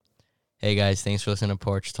Hey guys, thanks for listening to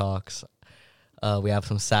Porch Talks. We have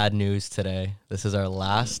some sad news today. This is our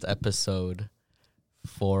last episode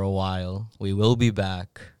for a while. We will be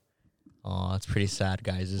back. Oh, it's pretty sad,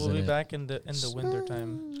 guys, isn't it? We'll be back in the winter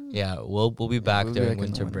time. Yeah, we'll be back we'll be during back in the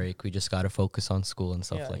winter winter. break. We just gotta focus on school and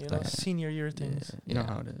stuff Yeah, like you know, that. senior year things. You know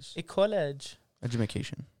Yeah. how it is. A college.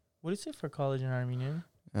 Education. What do you say for college in Armenian?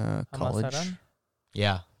 College. Hamasaran?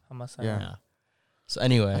 Yeah, Hamasaran. Yeah. yeah. So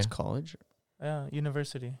anyway, That's college. Yeah,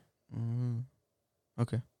 university.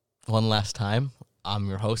 Okay. one last time, I'm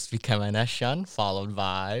your host, Vikram Aneshan, followed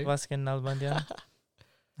by... Vasken Nalbandian.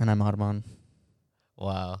 And I'm Arman.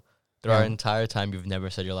 Wow. Through Yeah. our entire time, you've never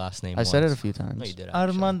said your last name I said it a once. few times. No, you did, actually.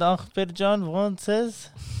 Armand Akhberjan once says.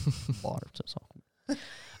 All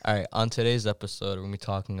right, on today's episode, we're gonna be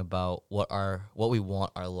talking about what we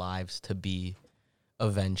want our lives to be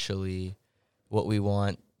eventually, what we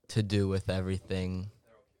want to do with everything,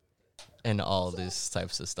 and all these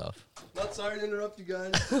types of stuff. Not sorry to interrupt you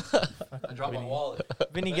guys. I dropped my wallet.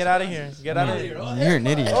 Vinny, get out of here. Get out of here. You're an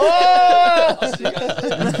idiot. I'll see you guys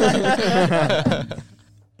later.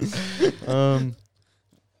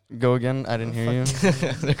 Go again. I didn't hear you.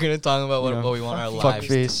 They're gonna talk about You know, what we want our Fuck lives.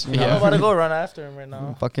 face. I'm about to go run after him right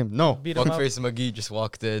now. Fuck him. No. Beat him up. Fuckface McGee just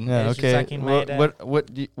walked in. Yeah. He's Okay. attacking my dad.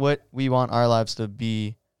 What we want our lives to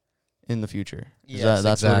be in the future? Yes,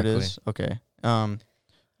 That's exactly. what it is. Okay.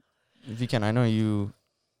 If you can, I know you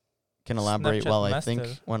can elaborate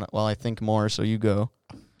Snapchat while I think more. So you go.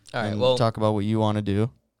 All right. and Well, talk about what you want to do.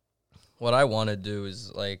 what I want to do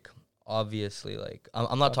is like obviously like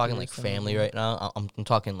I'm not talking like Obviously. family right now. I'm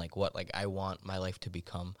talking like what like I want my life to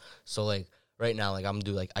become. So like right now like I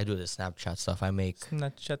do the Snapchat stuff. I make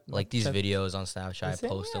Snapchat. like these Snapchat. videos on Snapchat. Is I it?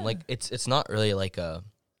 post them. Yeah. Like it's not really like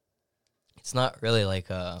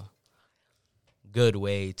a good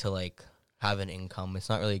way to like have an income. It's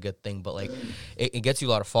not really a good thing, but like it gets you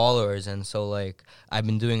a lot of followers, and so like I've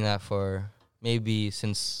been doing that for maybe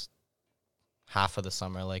since half of the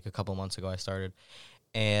summer. Like a couple months ago I started,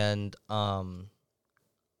 and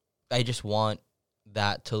I just want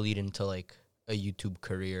that to lead into like a YouTube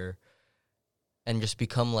career and just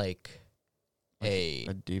become like a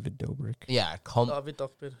David Dobrik. yeah, David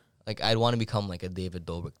Akhber. like I'd want to become like a David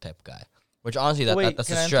Dobrik type guy. Which honestly, Wait, that's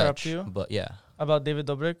can a I interrupt stretch. you? But yeah. About David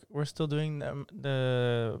Dobrik, we're still doing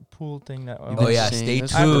the pool thing. That You've Oh been yeah, saying stay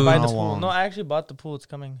this I have to tuned. buy How the pool. long? No, I actually bought the pool. It's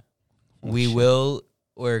coming.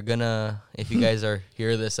 We're gonna, if you guys are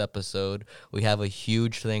hear this episode, we have a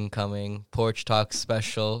huge thing coming, Porch Talk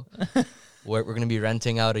special. We're gonna be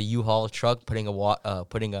renting out a U-Haul truck, putting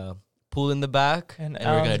a pool in the back, And we're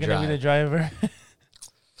Alan's gonna gonna drive. be the driver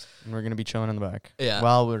And we're gonna be chilling in the back. Yeah.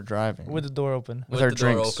 While we're driving. with the door open. With With our the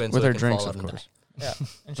door drinks. open With so our we can drinks, fall of off and course. Yeah. With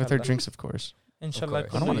our Inshallah. drinks, of course. Inshallah.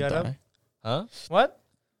 course. I don't want to kullu ya Rab. die. Huh? What?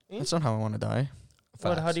 That's not how I want to die.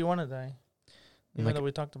 What? How Facts. do you want to die? In Even like, though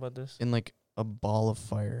we talked about this. in like a ball of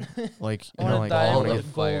fire. Like, I you want know, to like die I ball wanna with of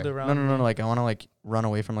get, fire. gold around. no. me. Like I want to like run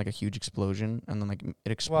away from like a huge explosion and then like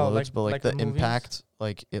it explodes, like- but like, like the the movies? impact,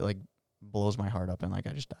 like it like blows my heart up and like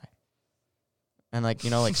I just die. And like, you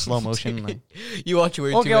know, like slow motion. Like, You watch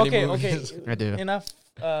way too Okay, many okay, movies. okay. I do. Enough.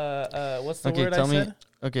 What's the Okay, word tell I me- said?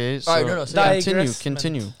 Okay, so Alright, no, so yeah.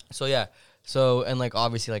 continue. So yeah. So and like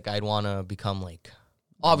obviously like I'd want to become like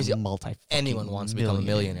obviously multi. anyone wants to become a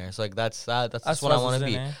millionaire. So like that's just what I want to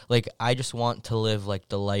be. Like I just want to live like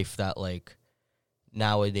the life that like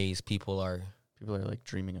nowadays people are People are like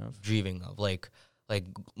dreaming of. dreaming of, like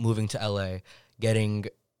moving to LA, getting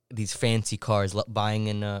these fancy cars, buying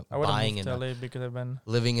in a I would have buying moved in to a, LA because I've been.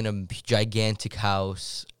 living in a gigantic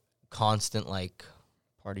house, constant like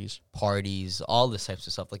Parties. parties, all this types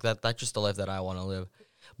of stuff. Like that's just the life that I want to live.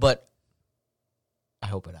 But I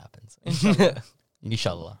hope it happens.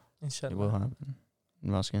 Inshallah. Inshallah. It will Inshallah. happen.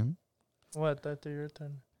 Vaskin? What? After your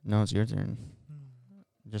turn. No, it's your turn.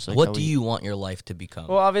 Hmm. Just like What how do we- you want your life to become?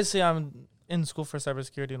 Well, obviously, I'm in school for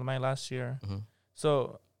cybersecurity in my last year. Mhm,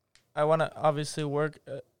 So I want to obviously work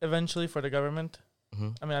eventually for the government.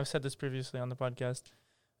 mhm. I mean, I've said this previously on the podcast.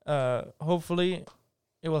 Hopefully,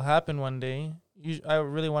 it will happen one day. I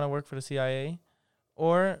really want to work for the CIA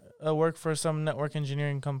or work for some network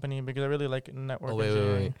engineering company because I really like network Oh, wait.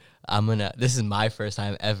 engineering. This is my first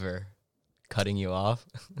time ever cutting you off.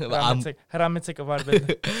 I'm Haramitsik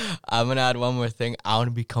Avarbid. I'm gonna add one more thing. I want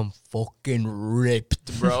to become fucking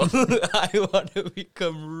ripped, bro. I want to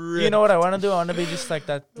become ripped. You know what I want to do? I want to be just like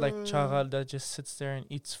that, like chagal that just sits there and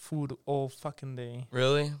eats food all fucking day.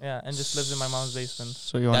 Really? Yeah, and just lives in my mom's basement.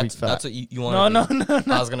 So you want to be fat? That's what you want. No.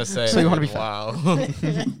 I was gonna say. So you wanna be fat? Wow.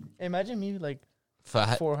 Imagine me like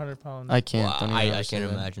Fat. 400 pounds. I can't. Wow, Don't even I understand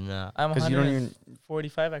can't that. imagine that. I'm Because you don't even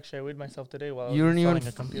 145 actually. I weighed myself today while you I don't was even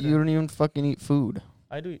installing a computer. you don't even fucking eat food.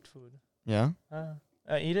 I do eat food. Yeah,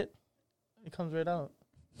 I eat it. It comes right out,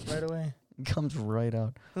 right away. it comes right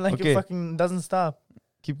out. Like Okay. it fucking doesn't stop.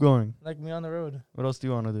 Keep going. Like me on the road. What else do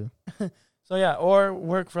you want to do? So yeah, or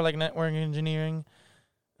work for like network engineering,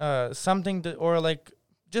 something to, or like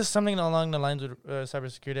just something along the lines with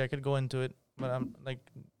cybersecurity. I could go into it, but I'm like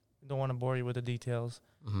don't want to bore you with the details.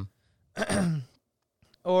 Mm-hmm.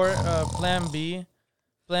 Or plan B.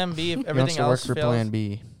 Plan B if He wants everything to work else for fails. Plan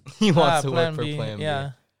B. He wants to Plan work for B, Plan B.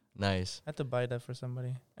 Yeah, Nice. I had to buy that for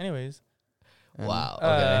somebody. Anyways, And Wow.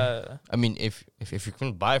 Okay. uh, I mean, if you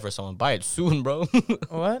can buy it for someone, buy it soon, bro.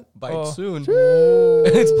 what? buy Oh. it soon. Ooh.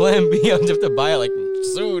 It's Plan B. I just have to buy it like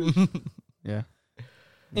soon. Yeah.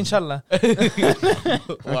 Inshallah. Wow.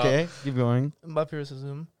 Okay, keep going.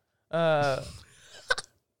 Bapirasism.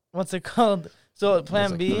 What's it called? So plan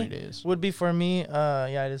That's like B 3 days. would be for me.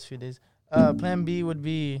 Yeah, it is a few days. Plan B would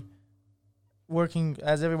be working,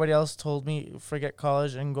 as everybody else told me, forget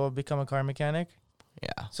college and go become a car mechanic.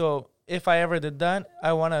 Yeah. So if I ever did that,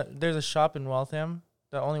 I wanna. There's a shop in Waltham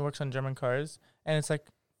that only works on German cars, and it's like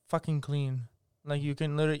fucking clean. Like you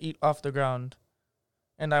can literally eat off the ground.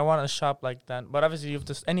 And I want a shop like that. But obviously, you have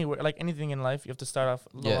to anywhere, like anything in life, you have to start off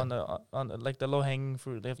low Yeah. on the like the low hanging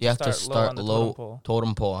fruit. You have to start low on start the low. totem pole.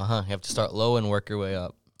 Totem pole. You have to start low and work your way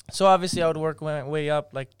up. So obviously, I would work way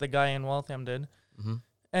up, like the guy in Waltham did. Mm-hmm.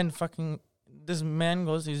 And fucking, this man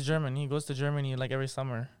he's German. He goes to Germany like every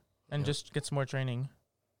summer, and Yeah. just gets more training.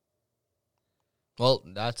 Well,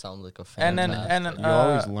 that sounds like a And fantastic. then You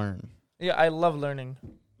always learn. Yeah, I love learning,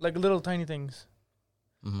 like little tiny things.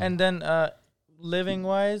 Mhm. And then living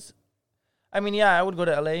wise, I mean, yeah, I would go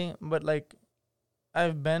to LA, but like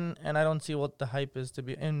I've been and I don't see what the hype is to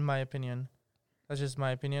be, in my opinion. That's just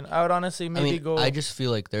my opinion. I would honestly maybe go. I just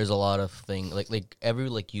feel like there's a lot of thing like every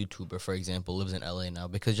like YouTuber, for example, lives in LA now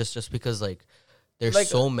because just because like there's Like,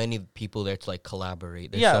 so many people there to like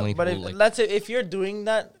collaborate. There's yeah, so many but people if, like let's say if you're doing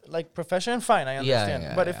that like profession, fine, I Yeah, understand.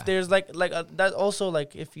 yeah, but yeah. if there's like that also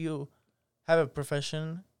like if you have a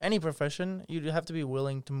profession, any profession, you have to be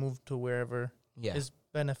willing to move to wherever yeah. is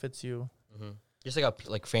benefits you. Mhm. Just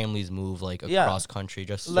like families move like Yeah. across country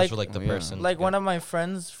just Like- for like the Oh, yeah. person. Like one of my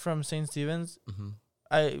friends from St. Stephen's, Mhm.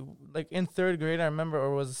 I like in 3rd grade, I remember,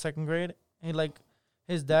 or was it 2nd grade? He like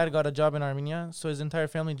his dad got a job in Armenia, so his entire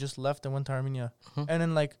family just left and went to Armenia. Mhm. And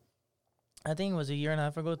then like, I think it was a year and a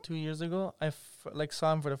half ago, 2 years ago, I like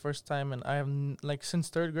saw him for the first time, and I have like since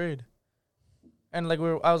 3rd grade. And like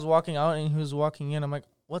I was walking out, and he was walking in. I'm like,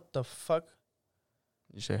 what the fuck?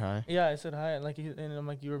 You say hi. Yeah, I said hi. Like, and I'm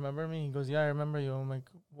like, you remember me? He goes, yeah, I remember you. I'm like,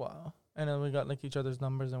 wow. And then we got like each other's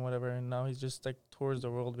numbers and whatever. And now he's just like tours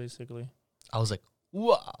the world basically. I was like,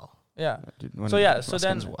 wow. Yeah. Dude, when So, yeah, so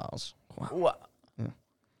Ruskins then- wows. Wow. Wow.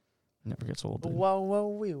 Never gets old. Dude. Wow, wow,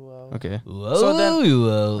 wee, wow. Okay. Whoa, So then-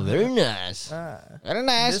 whoa, very nice. Very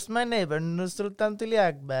This is my neighbor, Nusratan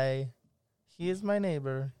Tiliak Bay. He is my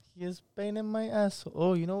neighbor. He is pain in my ass.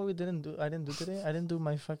 Oh, you know what we didn't do? I didn't do today? I didn't do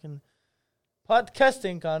my fucking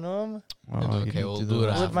podcasting, Kanum. Wow, It's you okay, didn't we'll do do the it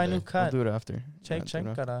rest. With my after. new We'll cut. do it after. Check, Yeah, check, do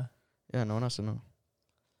it after. kara. Yeah, no one has to know.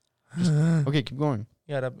 Okay, keep going.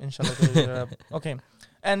 Yeah, Rab, inshallah. Rab. Okay.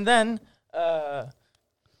 And then, I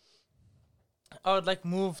would like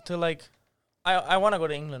move to like, I want to go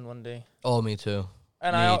to England one day. Oh, me too.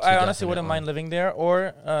 And Me I too, honestly wouldn't mind definitely. living there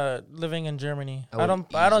or living in Germany. I I would don't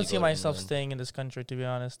easily see go to myself England. staying in this country, to be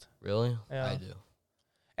honest. Really? Yeah. I do.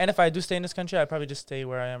 And if I do stay in this country, I'd probably just stay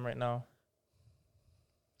where I am right now.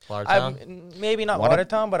 Watertown? Maybe not Water-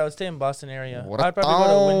 Watertown, but I would stay in Boston area. I'd probably go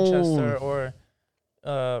to Winchester or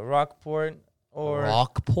Rockport or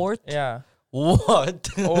Rockport? yeah, What?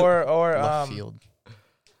 or Left field.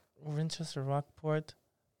 Winchester, Rockport,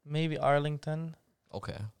 maybe Arlington.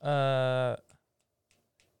 Okay.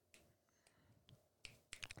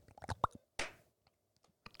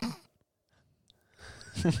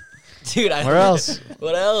 Dude, Where else?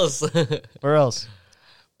 What else? Where else?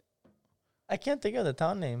 I can't think of the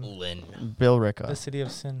town name. Lynn. Bill The Ricka. city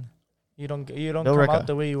of sin. You don't Bill come Ricka. out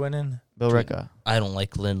the way you went in. Bill Dude. Ricka. I don't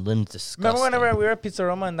like Lynn. Lynn's disgusting. Remember whenever we were at Pizza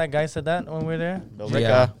Roma and that guy said that when we were there? Bill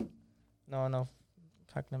Yeah. Ricka. No.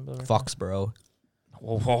 Cockney Bill Ricka. Foxborough.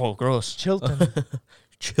 Whoa, gross. Chilton.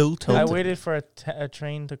 Chilton. I waited for a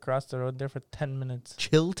train to cross the road there for 10 minutes.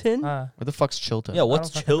 Chilton? Ah. Where the fuck's Chilton? Yeah,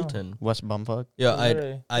 what's I don't fucking know. Chilton? West Bumfuck. Yeah,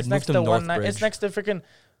 Literally. I'd It's move next to to one Northbridge. It's next to freaking.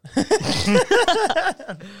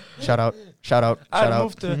 Shout out. Shout out. I Shout would out.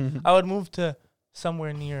 move to. I would move to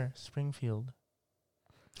somewhere near Springfield,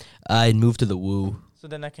 I'd move to the Woo. so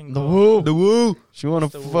then I can The go. Woo. The Woo. She wanna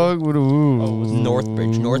What's the Woo? fuck with the Woo. Oh, what's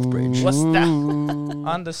Northbridge, Northbridge. What's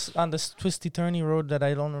that? on this twisty turny road that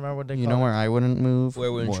I don't remember what they You call know it. where I wouldn't move?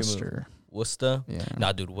 Where wouldn't you move? Worcester. Worcester. Yeah.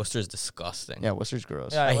 Nah, dude, Worcester is disgusting. Yeah, Worcester's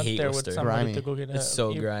gross. Yeah, I I went hate there Worcester. with somebody Grimy. to go get It's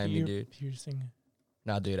so grimy, ear dude. piercing.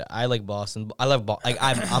 Nah, dude, I like Boston. I love Boston. Like,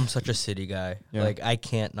 I'm such a city guy. Yeah. Like, I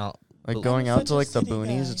can't not. Like But- going I'm out such to a like the city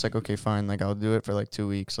boonies, guy. it's like okay, fine. Like I'll do it for like 2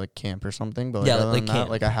 weeks, like camp or something. But like, Yeah, other like than that, camp.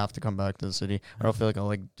 like I have to come back to the city, or I'll feel like I'll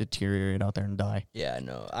like deteriorate out there and die. Yeah,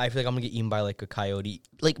 no. I feel like I'm gonna get eaten by like a coyote.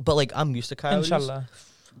 Like, but like I'm used to coyotes. Inshallah.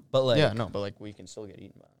 But like, yeah, no, but like we can still get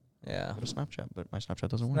eaten by. yeah. Go to Snapchat, but my Snapchat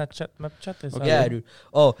doesn't work. Snapchat is Okay. Yeah, dude.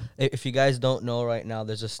 Oh, if you guys don't know right now,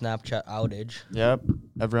 there's a Snapchat outage. Yep,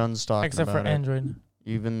 everyone's talking except for about it. Android.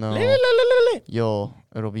 Even though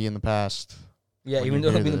it'll be in the past. Yeah, When even you though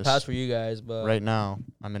it'll hear be in the this. past for you guys, but Right now,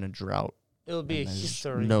 I'm in a drought. It'll be a and there's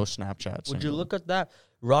history. No Snapchats. would you look at that?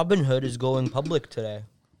 Robinhood is going public today.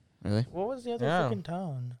 Really? What was the other Yeah. freaking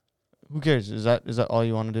town? Who cares? Is that all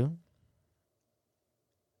you want to do?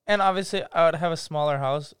 And obviously, I would have a smaller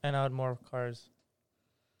house and I would more cars.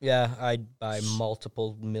 Yeah, I'd buy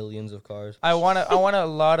multiple millions of cars. I want a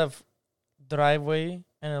lot of driveway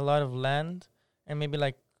and a lot of land and maybe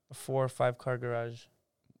like a 4 or 5 car garage.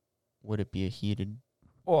 Would it be a heated?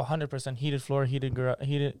 Oh, 100% heated floor, heated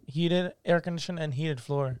air condition and heated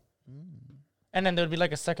floor. And then there would be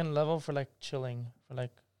like a second level for like chilling for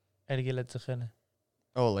like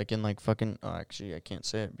Oh, like in like fucking. Oh, actually, I can't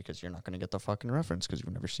say it because you're not gonna get the fucking reference because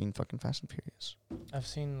you've never seen fucking Fast and Furious. I've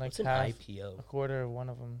seen like What's an half, IPO? a quarter of one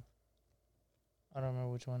of them. I don't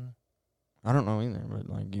remember which one. I don't know either, but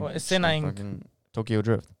like you. Well, it's saw saying- fucking Tokyo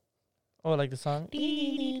Drift. Oh, like the song?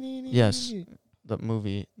 Yes, the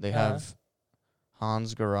movie they have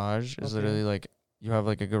Han's garage is Okay. literally like you have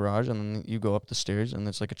like a garage and then you go up the stairs and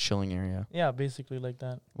it's like a chilling area. Yeah, basically like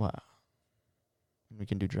that. Wow. We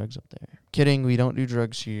can do drugs up there. Kidding, we don't do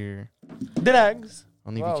drugs here. Drugs.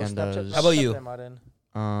 Only Wow, weekend Snapchat- does. How about Snapchat you? them out in.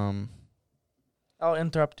 Um, I'll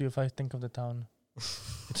interrupt you if I think of the town.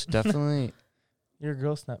 it's definitely Your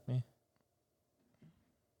girl snapped me.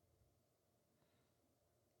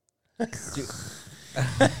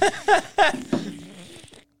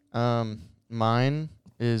 mine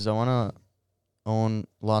is I wanna own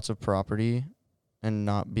lots of property and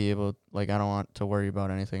not be able like I don't want to worry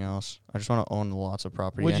about anything else. I just want to own lots of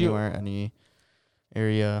property Would you- anywhere, any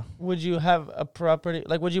area. Would you have a property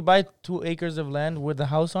like? Would you buy 2 acres of land with a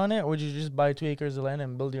house on it, or would you just buy 2 acres of land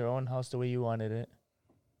and build your own house the way you wanted it?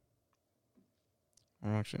 I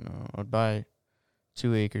don't actually know. I'd buy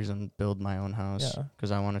 2 acres and build my own house Yeah.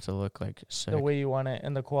 because I want it to look like sick. The way you want it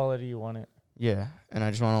and the quality you want it. Yeah, and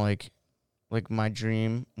I just want to like my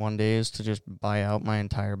dream one day is to just buy out my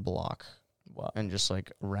entire block Wow. and just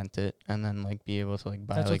like rent it and then like be able to like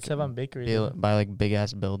buy That's like what Sevan Bakery be, did. buy like big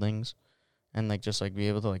ass buildings and like just like be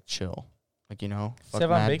able to like chill, like you know, fuck Sevan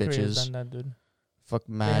mad Bakery has bitches, done that, dude. fuck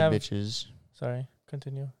mad have- bitches, Sorry,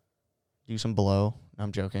 continue. do some blow. No,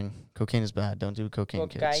 I'm joking. Cocaine is bad. Don't do cocaine,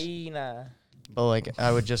 kids. Cocaine. But like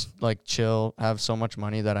I would just like chill, have so much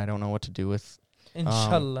money that I don't know what to do with.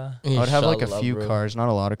 Inshallah. I would have like a Inshallah, few bro. cars, not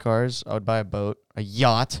a lot of cars. I would buy a boat, a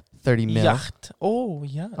yacht, 30 mil. Yacht. Oh,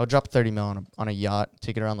 yeah. I would drop 30 mil on a yacht,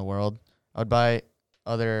 take it around the world. I would buy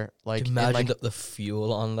other like in, Imagine like the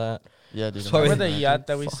fuel on that. yeah, dude. Sorry. Remember the imagine. yacht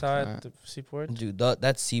that we Fuck saw that. at the seaport? Dude, that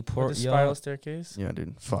With seaport the spiral yacht. staircase? Yeah,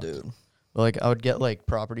 dude. Fuck. Dude. But like I would get like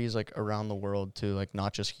properties like around the world too, like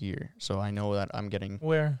not just here. So I know that I'm getting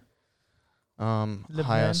Where? Lebanon?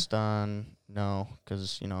 Hayastan. No,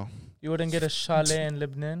 because you know, You wouldn't get a chalet in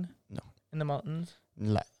Lebanon? No. In the mountains?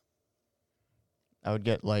 I would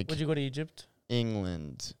get like Would you go to Egypt?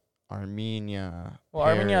 England, Armenia. Well,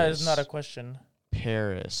 Armenia is not a Paris, question.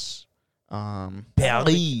 Paris. I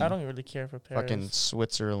Paris. don't really care for Paris. Fucking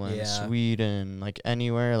Switzerland, Yeah. Sweden, like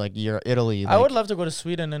anywhere, like Italy. I like- would love to go to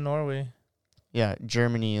Sweden and Norway. Yeah,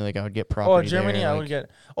 Germany. Like I would get property. Oh, Germany, there, I like- would get.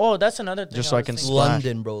 Oh, that's another thing. Just I so I was can thinking. Splash.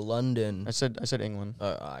 London, bro. London. I said England.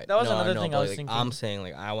 That was another thing I was thinking. I'm saying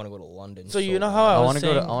like I want to go to London. So you know how bad. I was want to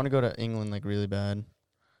go to saying- I want to go to England like really bad.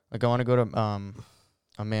 Like I want to go to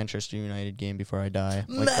a Manchester United game before I die.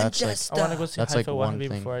 Like that's like I want to go see That's, like, Haifa one Wahabi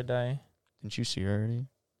thing. before I die. didn't you see her already?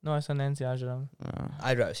 No, I saw Nancy Ajram.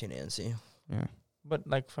 I'd rather see Nancy. Yeah. But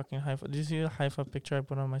like fucking Haifa. Did you see the Haifa picture I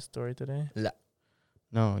put on my story today?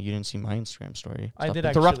 No, you didn't see my Instagram story. I Stop did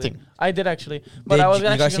interrupting. actually. I did actually. But Did I was you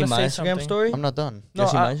guys actually see going to my say Instagram something. story? I'm not done. No, You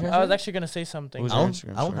see my I Instagram was story? actually going to say something. Who's I your don't.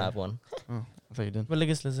 Instagram I don't story? have one. Oh, I thought you did. But like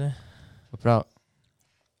it's Lizzie. Whip it out.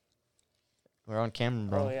 We're on camera,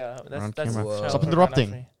 bro. Oh yeah, We're on that's camera. Whoa. Stop we're interrupting.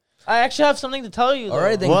 kinda free. I actually have something to tell you. All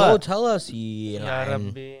right, then What? go tell us. Ya Yeah.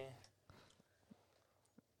 Rabbi.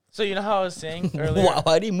 So you know how I was saying earlier.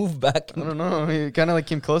 Why did he move back? I don't know. He kind of like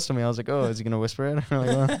came close to me. I was like, oh, is he gonna whisper it? Or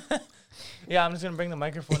like, what? Yeah, I'm just gonna bring the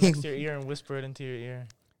microphone next to your ear and whisper it into your ear.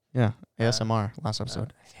 Yeah, ASMR. Last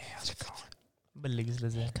episode. Hey, how's it going?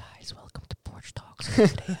 Guys, welcome to Porch Talks.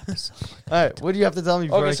 Today episode. All right, what do you have to tell me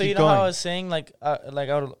before I Okay, so keep you know going? how I was saying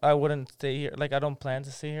I wouldn't stay here. Like I don't plan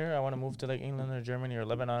to stay here. I want to move to like England or Germany or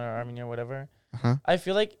Lebanon or Armenia or whatever. Uh-huh. I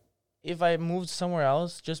feel like if I moved somewhere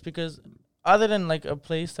else, just because other than like a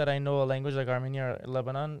place that I know a language like Armenia or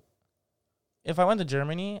Lebanon, if I went to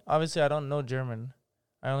Germany, obviously I don't know German.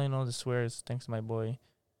 I only know the swears thanks to my boy.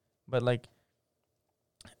 But like,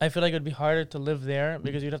 I feel like it'd be harder to live there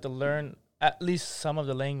because you'd have to learn at least some of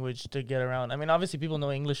the language to get around. I mean, obviously people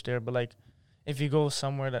know English there, but like, if you go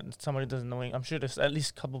somewhere that somebody doesn't know, I'm sure there's at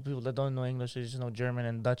least a couple people that don't know English. They just know German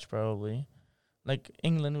and Dutch probably. Like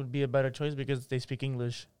England would be a better choice because they speak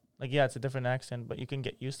English. Like, yeah, it's a different accent, but you can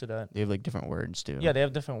get used to that. They have like different words too. Yeah, they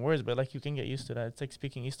have different words, but like you can get used to that. It's like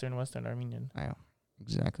speaking Eastern, Western Armenian. Yeah,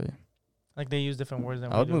 exactly. Like they use different words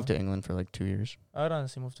than I would we move do. to England for like 2 years. I would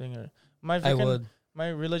honestly move to England. I would. My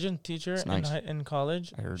religion teacher It's nice. in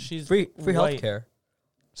college, I heard. she's Free white. healthcare.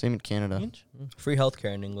 Same in Canada. Inch? Free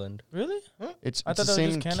healthcare in England. Really? It's I the thought that was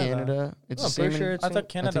same in just Canada. Canada. It's No, the I'm pretty same. sure In, it's I in- thought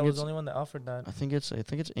Canada think was the it's- only one that offered that. I think it's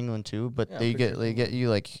England too, but Yeah, they pretty sure. get you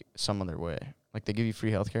like some other way. Like they give you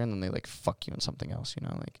free healthcare and then they like fuck you in something else. You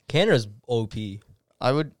know, like Canada's OP.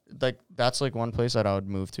 I would like that's like one place that I would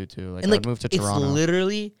move to too. Like And, I like, would move to It's Toronto.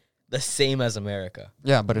 literally the same as America,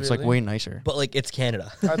 Yeah, but it's like Really? way nicer. but like it's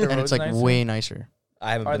Canada. Are the And roads it's like nicer? way nicer.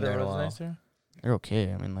 I haven't Are been the there in a roads while. nicer? They're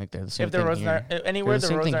okay. I mean, like they're the same If the thing roads here. anywhere They're the the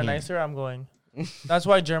same roads thing are here. nicer, I'm going. That's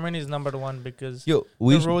why Germany is number one because Yo,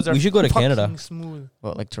 the roads are we should go to fucking Canada. smooth.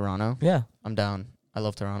 What, like Toronto? Yeah. I'm down. I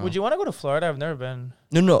love Toronto. Would you want to go to Florida? I've never been.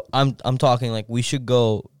 No. I'm talking like we should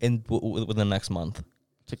go in within the next month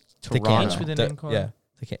to to Toronto? Canada. Within To- Incon. yeah,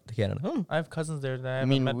 to Canada. I have cousins there that I I haven't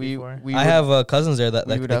mean, met we before. we I would- have cousins there that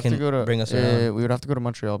we like would they have to can go to bring us around. we would have to go to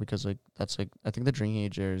Montreal because like that's like I think the drinking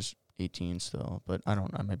age there is 18 still, but I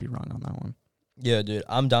might be wrong on that one. Yeah, dude,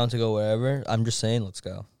 I'm down to go wherever. I'm just saying, let's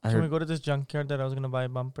go. I Can we heard go to this junkyard that I was gonna buy a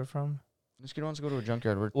bumper from? this kid wants to go to a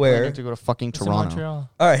junkyard. We're Where? planning to go to fucking It's in Toronto. Montreal.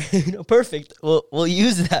 All right, perfect. We'll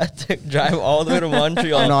use that to drive all the way to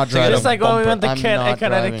Montreal. I'm not to get driving. a Just like when we bumper. went to I'm not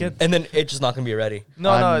Connecticut. driving. And then it's just not gonna be ready. No,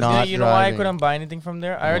 I'm not you know why I driving. couldn't buy anything from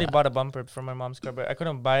there? I already Yeah. bought a bumper from my mom's car, but I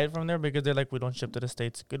couldn't buy it from there because they're like, we don't ship to the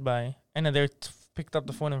States. Goodbye. And then they picked up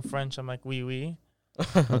the phone in French. I'm like, oui.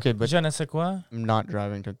 Okay, but Je ne sais quoi. I'm not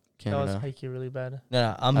driving to That was Canada. hikey really bad.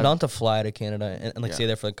 No, I'm I've- down to fly to Canada and like Yeah. stay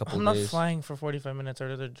there for a couple I'm of not days. flying for 45 minutes. I'd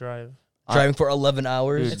rather drive. Driving for 11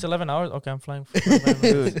 hours. Dude. It's 11 hours? Okay, I'm flying for 45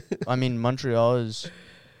 minutes. Dude, I mean Montreal is.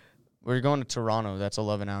 We're going to Toronto. That's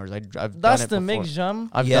 11 hours. I've That's done it the before. mix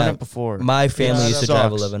jump. I've Yeah. done it before. My family Yeah, used to that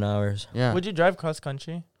drive sucks. 11 hours. Yeah. Would you drive cross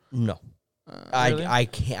country? No, Really? I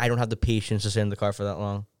can't. I don't have the patience to sit in the car for that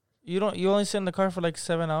long. You only sit in the car for like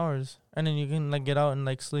 7 hours and then you can like get out and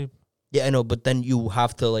like sleep. Yeah, I know, but then you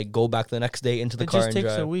have to like go back the next day into the It car just and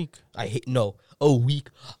takes drive. a week. I hate a week.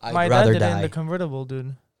 I'd My dad rather did it in die. the convertible,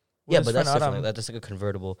 dude. With Yeah, his but that's friend different. Adam. Like, that's like a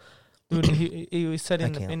convertible. Dude, he said I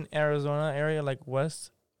in can't. Arizona area, like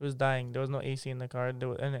west, he was dying. There was no AC in the car. And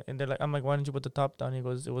they're like, I'm like, why didn't you put the top down? He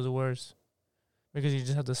goes, it was worse. Because you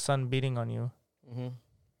just have the sun beating on you. Mm-hmm.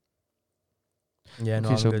 Yeah, no,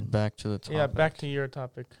 Okay, I'm so good. back to the topic. Yeah, back to your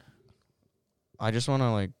topic. I just want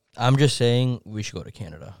to like. I'm just saying we should go to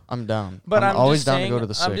Canada. I'm down. But I'm always just down saying, to go to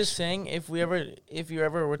the I'm six. just saying, if you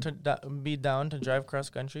ever were to be down to drive cross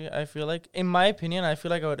country, I feel like, in my opinion, I feel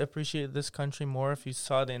like I would appreciate this country more if you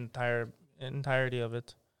saw the entirety of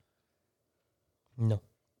it. No.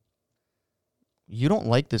 You don't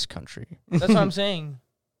like this country. That's what I'm saying.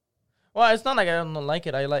 Well, it's not like I don't like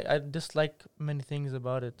it. I dislike many things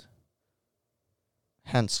about it.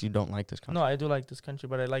 Hence, you don't like this country. No, I do like this country,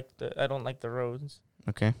 but I don't like the roads.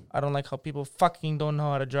 Okay. I don't like how people fucking don't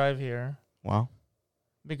know how to drive here Wow.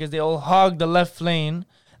 because they all hog the left lane.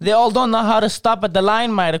 They all don't know how to stop at the line,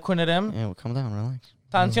 Mayra Kunerem. Yeah, well, calm down, relax.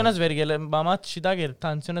 Tansiyonas vergele, mama shida gel.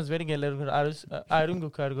 Tansiyonas vergele, Arun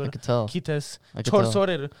gukargur. I could tell. Kites. I could Chor tell.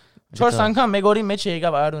 sorer. I could Chor tell. sanka megori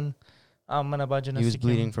mechega Arun. Amana bajana. He was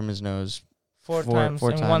bleeding from his nose four times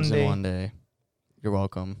four in times one day. in one day. You're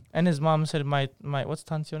welcome. And his mom said, "My what's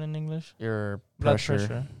tansiyon in English? Your Blood pressure,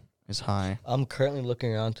 pressure." is high. I'm currently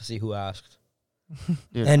looking around to see who asked.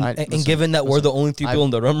 Dude, And I- and listen, given that we're listen, the only three people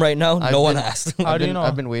in the room right now, I've no one been- asked. How do you know?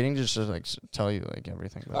 I've been waiting just to like tell you like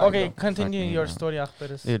everything. but I Okay, don't continue fucking your know. story,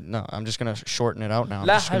 Akhbaris. Dude, no, I'm just gonna shorten it out now. I'm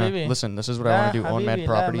La just gonna, habibi. listen, this is what La I want to do. Own habibi, mad la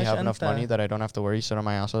property, mish have enough anta. money that I don't have to worry, sit on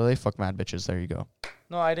my ass all day, fuck mad bitches. There you go.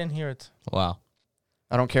 No, I didn't hear it. Wow.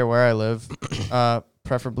 I don't care where I live.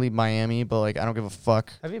 Preferably Miami, but like I don't give a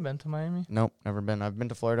fuck. Have you been to Miami? Nope, never been. I've been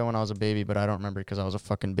to Florida when I was a baby, but I don't remember because I was a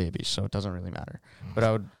fucking baby, so it doesn't really matter. But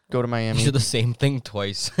I would go to You Miami. did the same thing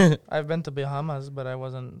twice. I've been to Bahamas, but I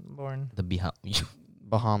wasn't born. The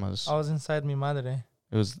Bahamas. I was inside mi madre.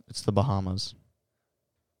 It's the Bahamas.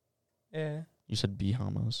 Yeah, You said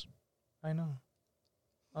Bahamas. I know.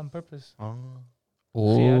 On purpose. Oh.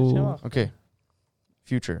 Oh. Okay.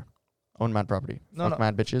 Future. Own mad property. No, Fuck no.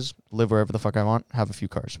 mad bitches. Live wherever the fuck I want. Have a few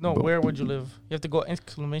cars. No, Boom. where would you live? You have to go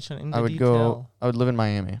exclamation in the I would detail. I would live in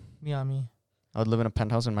Miami. Miami. I would live in a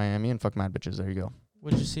penthouse in Miami and fuck mad bitches. There you go.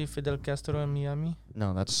 Would you see Fidel Castro in Miami?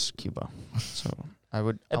 No, that's Cuba. So I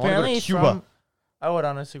would. I Apparently, want to go he's to Cuba. from. I would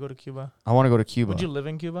honestly go to Cuba. I want to go to Cuba. Would you live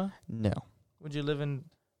in Cuba? No. Would you live in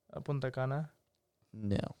Punta Cana?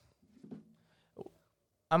 No.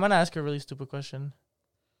 I'm gonna ask a really stupid question,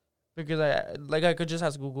 because I could just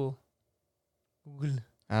ask Google. Google.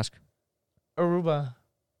 Ask. Aruba.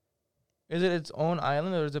 Is it its own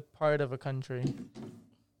island or is it part of a country?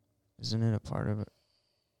 Isn't it a part of it?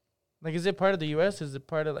 Like, is it part of the U.S.? Is it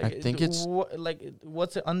part of like? I think it's-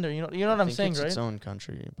 what's it under? You know what I'm saying, it's right? its own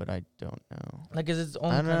country, but I don't know. Like, is it its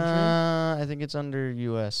own I country? I think it's under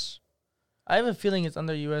U.S. I have a feeling it's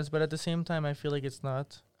under U.S., but at the same time, I feel like it's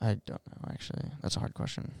not. I don't know, actually. That's a hard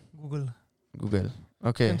question. Google. Google.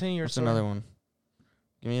 Okay. Continue your What's story. another one?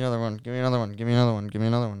 Give me another one. Give me another one. Give me another one. Give me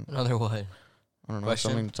another one. Another what? I don't know. Question?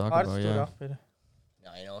 Something to talk Hard about, story yeah. off it.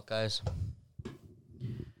 Now, you know what, guys?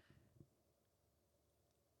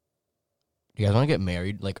 You guys want to get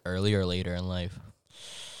married like early or later in life?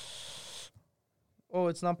 Oh,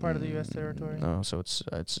 it's not part of the U.S. territory. No, so it's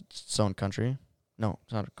its own country. No,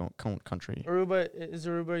 it's not a country. Aruba is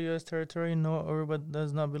Aruba U.S. territory? No, Aruba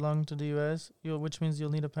does not belong to the U.S. Which means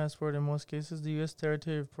you'll need a passport in most cases. The U.S.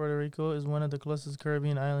 territory of Puerto Rico is one of the closest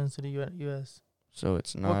Caribbean islands to the U.S. So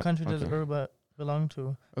it's not. What country does okay. Aruba belong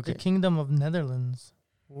to? Okay. The Kingdom of Netherlands.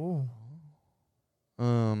 Ooh,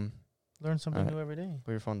 learn something Alright. new every day.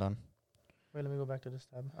 Put your phone down. Wait, let me go back to this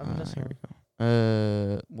tab. I'm Here listening. we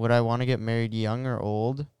go. Would I want to get married young or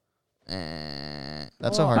old?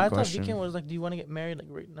 That's a hard I question. thought Viking was like, do you want to get married like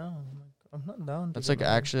right now? I'm like, I'm not down. to That's get like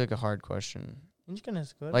married. actually like a hard question. Inchkin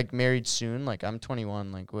is good. Like married soon. Like I'm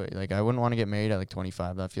 21. Like wait, like I wouldn't want to get married at like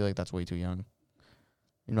 25. I feel like that's way too young.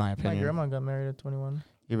 In my my opinion. grandma got married at 21.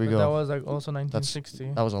 Here we But go. that was like also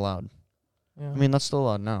 1960. That was allowed. Yeah. I mean, that's still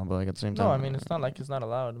allowed now, but like at the same time. no, I mean it's not like it's not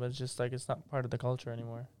allowed, but it's just like it's not part of the culture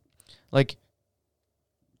anymore. like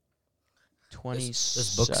 27.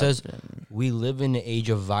 This book says we live in the age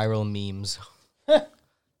of viral memes.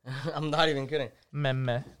 I'm not even kidding. Meme.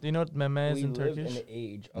 Do you know what meme is We in live Turkish? in the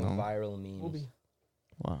age of No. viral memes. Ubi.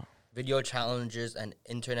 Wow. Video challenges and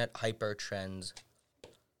internet hyper trends.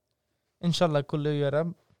 Inshallah kullu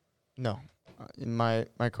yarab. No. My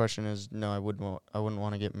question is no. I wouldn't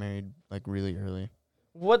want to get married like really early,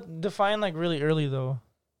 What define like really early though?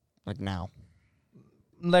 like now.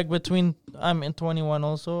 Like between I'm in 21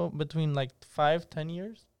 also between like 5-10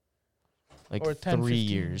 years. Like Or 10, 3 15.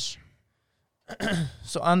 years.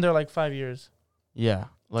 So under like 5 years. Yeah.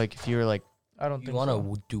 Like if you were like I don't You think want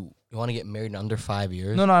so. You want to get married in under 5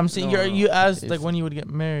 years? No, I'm saying No, you no. asked If- like when you would get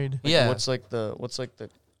married. like, Yeah. What's like the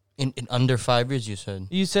In under 5 years, you said.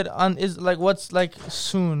 You said is like what's like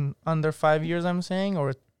soon under 5 years I'm saying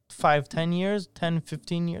or 5-10 years,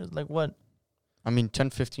 10-15 years, like what? I mean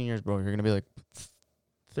 10, 15 years, bro. You're gonna be like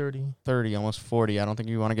 30. 30, almost 40. I don't think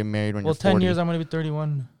you want to get married when Well, you're 40. 10 years I'm going to be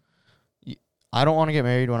 31. I don't want to get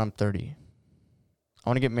married when I'm 30. I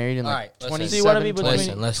want to get married in All like right, listen. 27, So you wanna be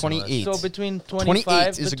between- 28. So between 28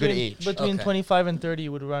 25 is a good age. Between Okay. 25 and 30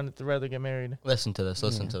 you would rather get married. Listen to this.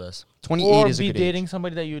 Listen Yeah. to this. 28 Or is a be good dating age.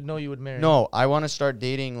 somebody that you know you would marry. No, I want to start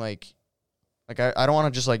dating like I don't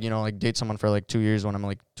want to just like, like date someone for like 2 years when I'm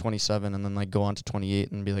like 27 and then like go on to 28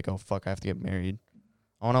 and be like, "Oh fuck, I have to get married."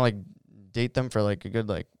 I want to like date them for like a good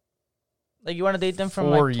like Like you want to date them from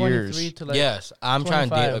 4 like 23 years. to like yes, I'm trying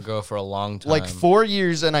to date a 25. girl for a long time. like 4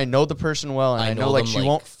 years and I know the person well and I I know know like them, she like-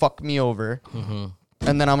 won't fuck me over Mm-hmm.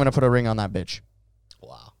 and then I'm going to put a ring on that bitch.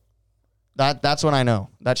 Wow. That's when I know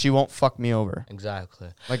that she won't fuck me over. Exactly.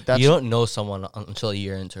 Like that's You don't know someone until a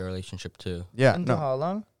year into a relationship too. yeah, until no. how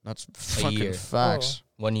long? That's fucking year. facts.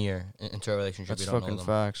 1 year into a relationship, That's you don't know fucking them.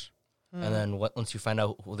 facts. And then once you find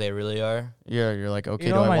out who they really are, Yeah, you're like, okay,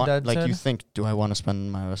 know do what I my want dad like you said? think do I want to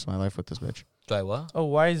spend my rest of my life with this bitch? do I what? A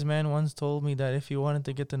wise man once told me that if you wanted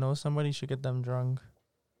to get to know somebody, you should get them drunk.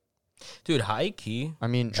 Dude, high key. I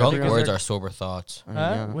mean, Drunk everyone- words are sober thoughts. I mean,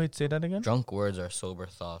 Huh? yeah. Wait, say that again? Drunk words are sober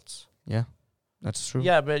thoughts. Yeah. That's true.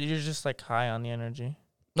 Yeah, but you're just like high on the energy.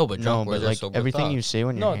 No, but No, drunk but words are like sober everything thoughts. you say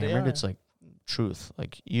when No, you're they hammered, are. it's like truth.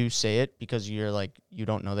 Like you say it because you're like you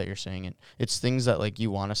don't know that you're saying it. It's things that like you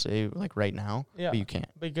want to say like right now, Yeah. but you can't.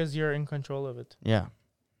 Because you're in control of it. Yeah.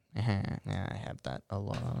 Yeah, I have that a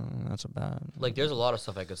lot. That's a bad. Like, there's a lot of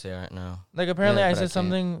stuff I could say right now. Like apparently Yeah, I but I said can't.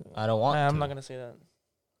 something. I don't want I'm to. not gonna say that.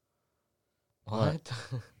 What?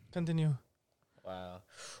 Continue. Wow.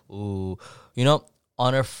 Ooh. You know,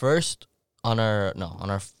 on our first, on our no, on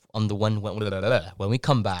our f- on the when we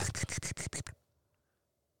come back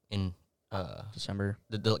in December.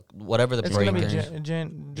 the whatever the It's break gonna be is.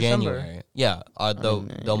 December. January. Yeah, the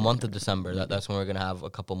mean, month of December. That's when we're gonna have a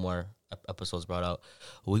couple more episodes brought out.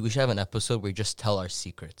 We should have an episode where we just tell our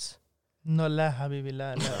secrets. No, لا حبيبي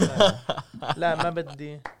لا لا لا ما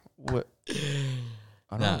بدي. What?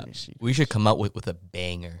 I don't Nah, have any secrets. we should come out with a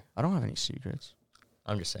banger. I don't have any secrets.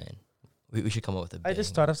 I'm just saying. We should come up with a banger. I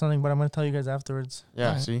just thought of something, but I'm gonna tell you guys afterwards. Yeah,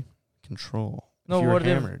 Alright. see? Control. No, if you were what if-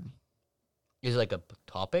 hammered. Is it like a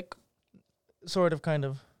topic? Sort of, kind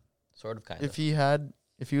of. Sort of, kind If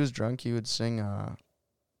of. he was drunk, he would sing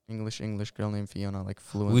English girl named Fiona like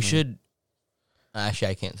fluently. We should. Actually,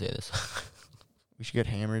 I can't say this. We should get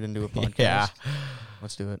hammered and do a podcast. Yeah.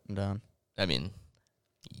 Let's do it. I'm down. I mean,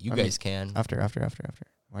 you I guys can. After.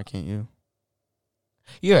 Why can't you?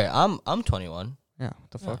 You're right. I'm 21. Yeah.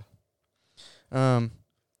 What the Yeah. fuck?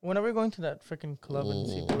 When are we going to that freaking club in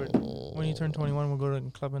Seaport? When you turn 21, we'll go to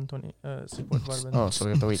a club in Seaport Bourbon. Oh, so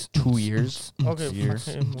we have to wait 2 years. Okay, year.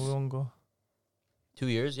 okay, we won't go. 2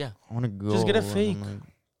 years, yeah. I want to go. Just get a and I'm fake.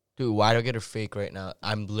 like- Dude, why do I get a fake right now?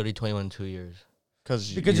 I'm literally 21 in 2 years.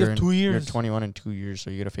 Because Because you're you have 2 You're years. 21 in 2 years, so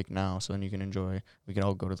you get a fake now, so then you can enjoy. We can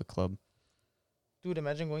all go to the club. Dude,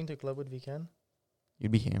 imagine going to a club with Vikan.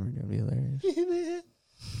 You'd be hammered. It'd be hilarious.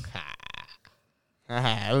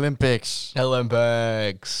 Olympics.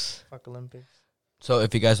 Olympics. Fuck Olympics. So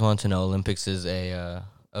if you guys want to know, Olympics is a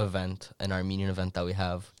event, an Armenian event that we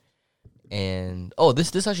have. And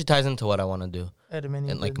this actually ties into what I want to do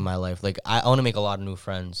in like my life. Like I want to make a lot of new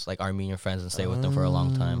friends, like Armenian friends, and stay with them for a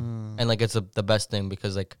long time. And like it's the best thing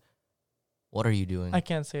because like, what are you doing? I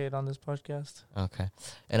can't say it on this podcast. Okay.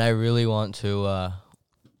 And I really want to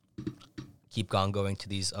keep on going to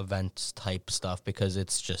these events type stuff because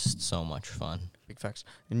it's just so much fun. Big facts.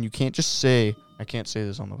 And you can't just say, I can't say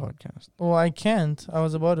this on the podcast. Well, I can't. I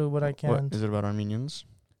was about to, but I What? can't. Is it about Armenians?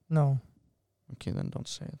 No. Okay, then don't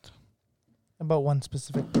say it. About one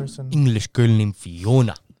specific person. English girl named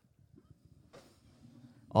Fiona.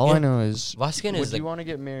 All Yeah. I know is, Vaskin would is like, you want to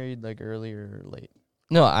get married like early or late?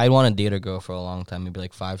 no, I want to date a girl for a long time, maybe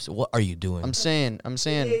like 5. So what are you doing? I'm saying,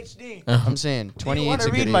 PhD. I'm saying, 28 Want is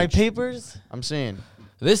to a good read my age. papers? I'm saying,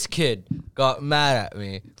 This kid got mad at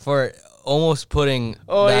me for almost putting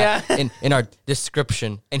Oh, that yeah. in our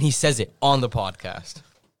description, and he says it on the podcast.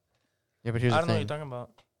 yeah, but here's I the don't know what you're thing. talking about.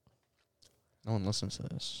 No one listens to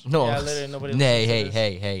this. No, Yeah, literally nobody Nay, listens to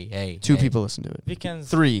hey, this. hey. 2 hey. people listen to it.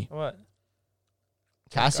 Weekends. 3. What?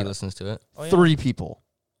 Cassie listens to it. Oh, yeah. 3 people.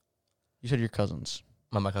 You said your cousins.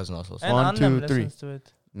 My cousin also listens. And One, Annem 2, 3. listens to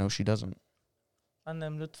it. No, she doesn't.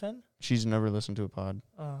 Annem Lutfen? She's never listened to a pod.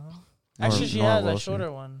 Actually, she nor has. will I she. showed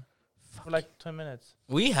her one. For like 10 minutes.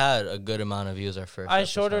 We had a good amount of views our first I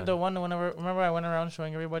showed her episode. the one whenever. Remember, I went around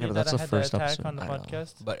showing everybody Yeah, but that that's I the had the first attack episode. on the I know.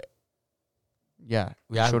 podcast. But Yeah,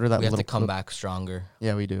 we have, showed her that we have to little come clip. back stronger.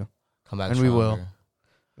 Yeah, we do. Come back And we stronger. will.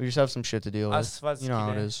 We just have some shit to deal with. Asfaltski You know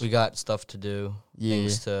how it Day. is. We got stuff to do, Yeah,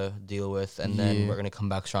 things to deal with, and then Yeah. we're going to come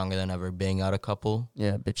back stronger than ever, bang out a couple.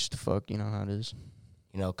 yeah, bitch the fuck. You know how it is.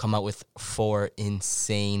 You know, come out with 4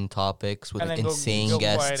 insane topics with And then insane go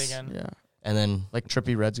guests. quiet again. Yeah, And then, like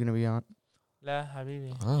Trippy Red's gonna be on. La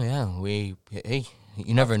Habibi. oh yeah, hey,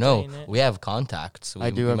 you never know. Playing it. We have contacts. I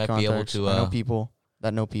do have might contacts. be able I know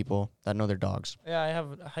to. people that know their dogs. Yeah, I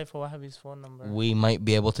have Haifa Wahabi's phone number. We might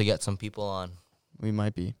be able to get some people on. We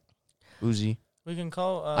might be. Uzi. We can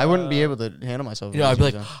call. I wouldn't be able to handle myself. You know, I'd be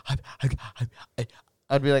if like, Uzi was on.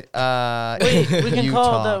 I'd be like, Wait, we can you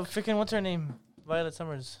call talk. the freaking what's her name? Violet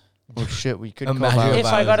Summers. Oh shit, we could Imagine call if If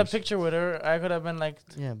Violet I got a Summers. picture with her, I could have been like,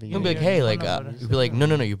 Yeah, but you'd be like, Yeah, hey, phone like, number. you'd be like,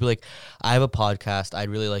 no. You'd be like, I have a podcast. I'd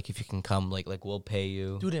really like if you can come. Like we'll pay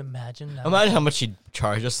you. dude, imagine that. Imagine how much she'd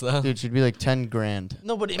charge us though. dude, she'd be like 10 grand.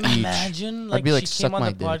 No, but imagine like be like, she suck came on my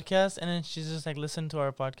the dick. podcast and then she's just like listened to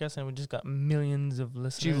our podcast and we just got millions of She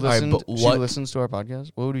listeners. Alright, listened. but She what- listens to our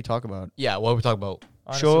podcast. What would we talk about? Yeah, what are we talking about?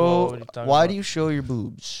 Honestly, what would you talk Why about? do you show your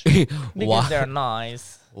boobs? Because they're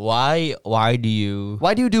nice. Why do you?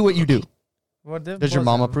 Why do you do what you do? What Does your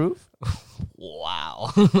mom approve? Wow.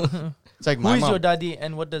 It's like Who my is your mom. daddy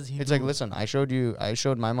and what does he It's do? like, listen, I showed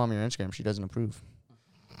my mom your Instagram. She doesn't approve.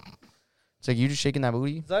 It's like, you just shaking that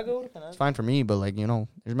booty. Zago, It's fine for me, but like, you know,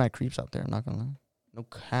 there's mad creeps out there. I'm not gonna lie. No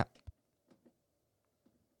cap.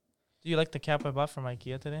 Do you like the cap I bought from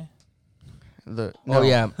IKEA today? Oh Oh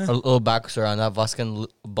yeah, a little backstory on that. Vaskan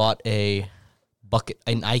bought an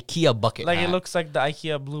IKEA bucket. Like it hat. looks like the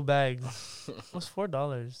IKEA blue bag. It was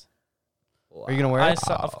 $4. Are you gonna wear it?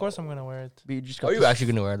 Of course I'm gonna wear it. But you just got Are you this- actually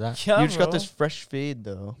gonna wear that? Yeah, You just got bro. this fresh fade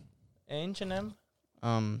though. H&M.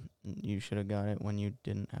 You should have got it when you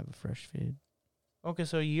didn't have a fresh fade. Okay,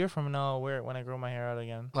 so a year from now, I'll wear it when I grow my hair out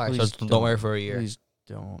again. All right, so Please don't wear it for a year.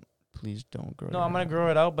 Please don't grow. No, your I'm gonna hair grow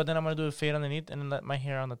it out, but then I'm gonna do a fade underneath and then let my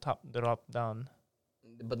hair on the top drop down.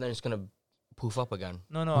 But then it's gonna poof up again.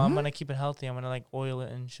 No, I'm What? gonna keep it healthy. I'm gonna like oil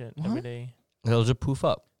it and shit every What? day. It'll just poof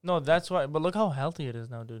up. No, that's why. But look how healthy it is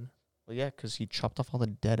now, dude. Well, yeah, because he chopped off all the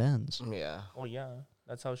dead ends. Yeah. Oh yeah,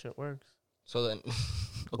 that's how shit works. So then,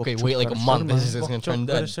 okay, Bok wait like a chokar month. sharma. This is gonna turn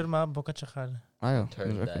dead. Okay.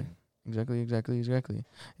 Turn dead. Exactly.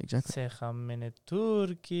 Sehamene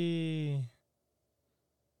Turki.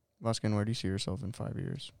 Vaskin, where do you see yourself in 5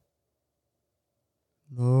 years?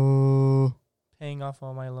 No. Paying off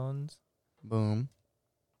all my loans. Boom.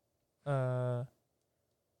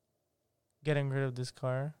 Getting rid of this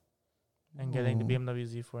car. And getting the BMW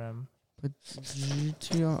Z4M. But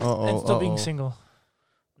GTR. And still being single.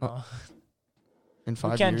 No. In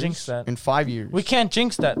 5 years. can't jinx that. In 5 years. We can't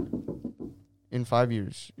jinx that. In 5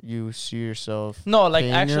 years, you see yourself No, like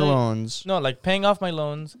paying your actually. loans, No, like paying off my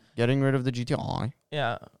loans. getting rid of the GTI.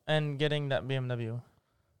 Yeah. And getting that BMW.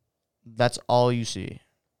 That's all you see.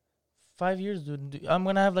 5 years, dude. I'm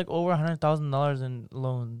gonna have like over $100,000 in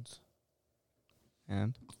loans.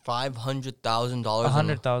 And $500,000.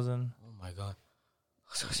 $100,000. Oh my god.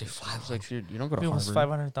 I was gonna say I was 500. like, dude, you don't go If to it was Harvard.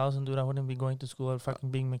 500,000, dude, I wouldn't be going to school. I'd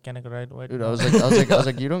fucking being mechanic, right? Dude, I was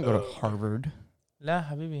like, you don't go to Harvard. La,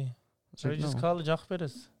 habibi. It's like, Just no. college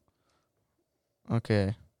akhbiris.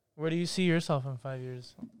 Okay, Where do you see yourself in 5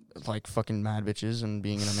 years? like fucking mad bitches and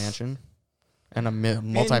being in a mansion, and a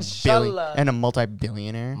multi-billion Inshallah. and a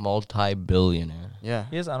multi-billionaire. Multi-billionaire. Yeah,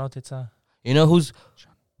 Yes, Anotitsa. You know who's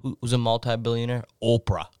a multi-billionaire?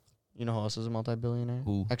 Oprah. you know who else is a multi-billionaire?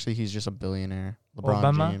 Who? Actually, he's just a billionaire. LeBron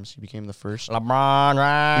Obama? James. He became the first. LeBron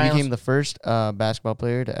He James. became the first basketball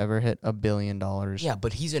player to ever hit $1 billion. Yeah,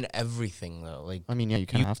 but he's in everything though. Like I mean, yeah, you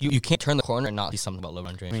kind of have to. you can't turn the corner and not see something about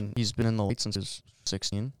LeBron I James. mean, he's been in the league since he was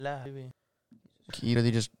 16. La, habibi. He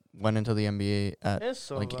literally just went into the NBA at Yes,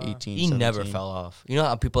 so, like 18. He never 17. fell off. You know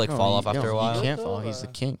how people No, fall he- off after no, a while? He can't fall. He's the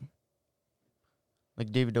Over. king.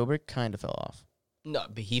 Like David Dobrik kind of fell off No,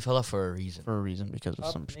 but he fell off for a reason. for a reason because of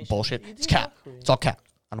Up some nation. bullshit. Idi It's cap. akhi. It's all cap.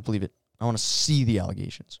 I don't believe it. I want to see the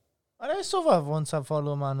allegations. I saw have once I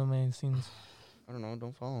follow Manu main scenes. I don't know.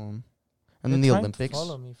 Don't follow him. And then the Olympics.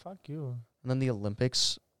 Follow me. Fuck you. And then the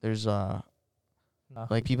Olympics. There's Nah.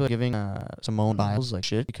 like people giving Simone Biles like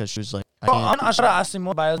shit because she was like I Bro, can't- I'm not sure I asked him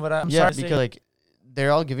more bias, but I'm yeah, sorry to say- because like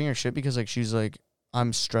they're all giving her shit because like she's like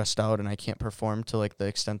I'm stressed out and I can't perform to like the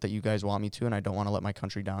extent that you guys want me to and I don't want to let my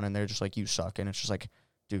country down and they're just like you suck and it's just like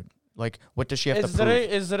dude like what does she have to prove?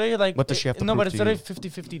 Is there like What does she have to no, prove but it's to already you?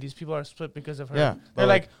 50-50. These people are split because of her. Yeah, They're but,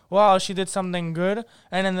 like, wow, she did something good,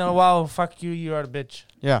 and then wow, fuck you, you are a bitch.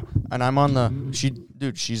 yeah, and I'm on the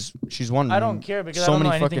she's won I don't care because so I don't know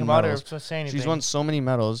many anything fucking about medals. her. So say anything. She's won so many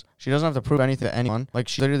medals. She doesn't have to prove anything to anyone. Like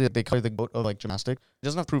she literally they call her the goat of like gymnastics. She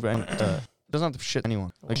doesn't have to prove any doesn't have to shit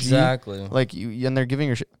anyone. Like Exactly. she, like you and they're giving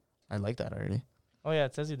her shit. I like that already. Oh yeah,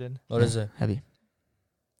 it says you did. What is it? Heavy.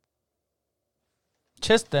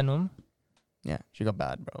 Chest denim. Yeah, she got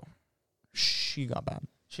bad, bro. She got bad.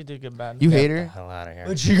 She did get bad. You hate Get the her? hell out of here.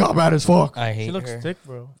 But she got bad as fuck. I She hate looks her. thick,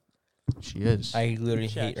 bro. She is. I literally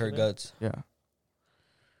She hate her actually- guts. Yeah.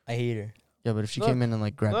 I hate her. Yeah, but if she Look, came in and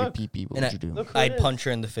like grabbed your look. pee-pee, what And would you do? Look who I'd it is. punch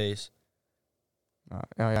her in the face.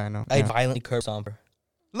 Yeah, I know. I'd Yeah. violently curse on her.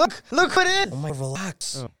 Look what it is. Oh my,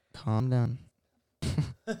 relax. Oh. Calm down. It's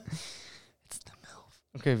the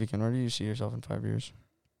MILF. Okay, Vikan, where do you see yourself in 5 years?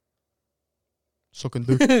 Sucking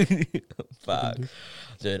dick. Fuck.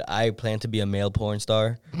 Dude, I plan to be a male porn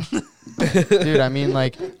star. Dude, I mean,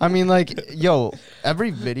 like, yo,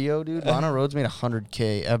 every video, dude, Lana Rhodes made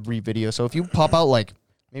 100K every video. So if you pop out, like,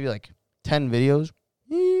 maybe, like, 10 videos,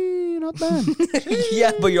 not bad.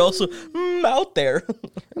 Yeah, but you're also out there.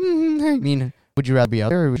 I mean, would you rather be out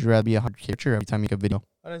there or would you rather be 100K richer every time you make a video?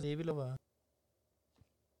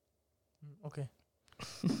 Okay.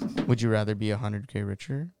 Would you rather be 100K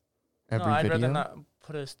richer every No, I'd video? rather not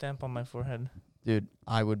put a stamp on my forehead. Dude,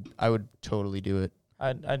 I would totally do it.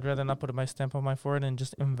 I'd rather not put my stamp on my forehead and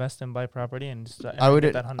just invest and buy property and just. I would,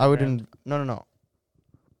 get that 100 I would, grand. no.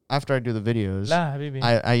 After I do the videos, La, habibi.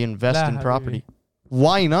 I invest La, in habibi. property.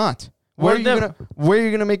 Why not? Where are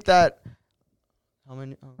you gonna make that? How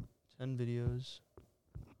many? 10 videos.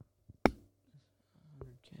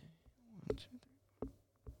 100K. 1, 2,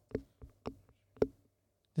 3.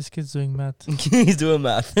 This kid's doing math. He's doing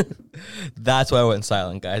math. That's why I went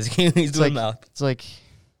silent, guys. He's doing math. It's like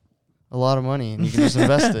a lot of money, and you can just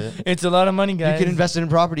invest it. It's a lot of money, guys. You can invest it in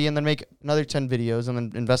property, and then make another 10 videos, and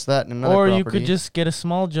then invest that in another or property. you could just get a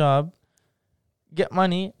small job, get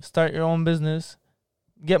money, start your own business,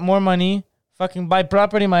 get more money, fucking buy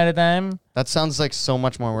property by the time. That sounds like so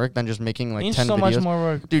much more work than just making like Means 10 so videos. much more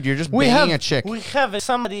work. Dude, you're just We banging a chick. We have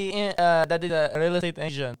somebody that is a real estate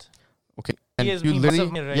agent. Okay. And He is you being literally,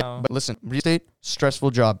 submitted right yeah, now. but listen, real estate,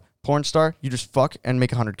 stressful job. Porn star, you just fuck and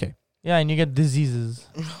make 100K. Yeah, and you get diseases.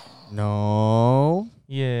 No.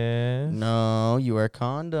 Yes. No, you wear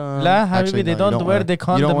condom. La, habibi, Actually, they no, you don't wear the You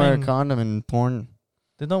condom don't wear a in- condom in porn.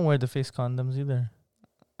 They don't wear the face condoms either.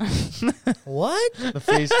 What? The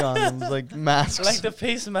face condoms, like masks. Like the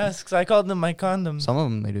face masks. I call them my condoms. Some of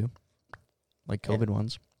them they do. Like COVID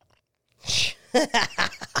ones.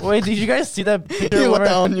 Wait, did you guys see that picture? You where-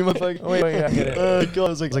 down, you motherfucker. Wait, I get it. God, it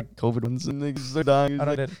was like COVID ones and niggas are dying. I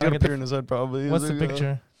don't Like, get- he I got a get picture in his head probably. It What's was the like,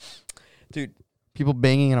 picture? people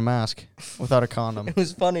banging in a mask without a condom. It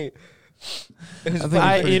was funny. It was I think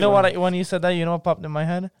funny. pretty You know funny. what? When you said that, you know what popped in my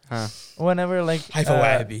head? Huh. Whenever like,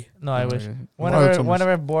 no, I wish.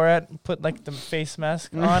 Whenever Borat put like the face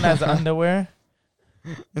mask on as underwear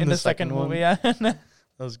in the second one. movie, yeah. That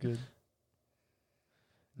was good.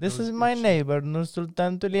 This That is was my good. neighbor, Nur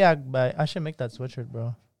Sultan Tuliagbay. I should make that sweatshirt,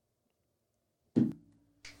 bro.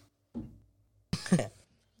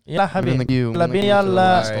 Yeah, And then Habib. the queue. Labi The yalla.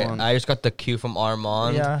 last Alright, one. I just got the cue from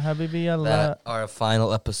Armand Yeah, Habibi Allah. that our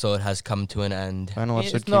final episode has come to an end. Final It's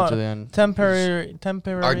episode came not to the end. Temporary.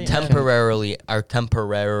 Our end. temporary.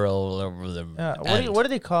 Yeah. What do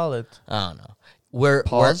they call it? I don't know. We're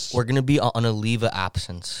Pause? we're gonna be on a leave of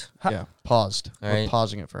absence. Yeah, paused. We're Alright.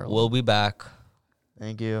 pausing it for a We'll little. be back,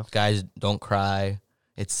 Thank you. guys. Don't cry.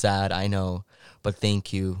 It's sad, I know, but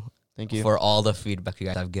thank you Thank you. for all the feedback you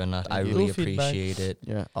guys have given us. I Thank you. really Cool feedback. appreciate it.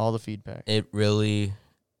 Yeah, all the feedback. It made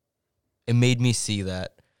me see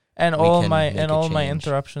that. And We all can my make a my change.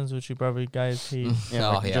 interruptions, which you probably guys hate. Yeah,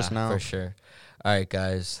 oh like yeah, just now. for sure. All right,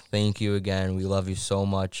 guys. Thank you again. We love you so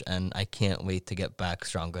much, and I can't wait to get back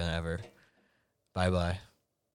stronger than ever. Bye bye.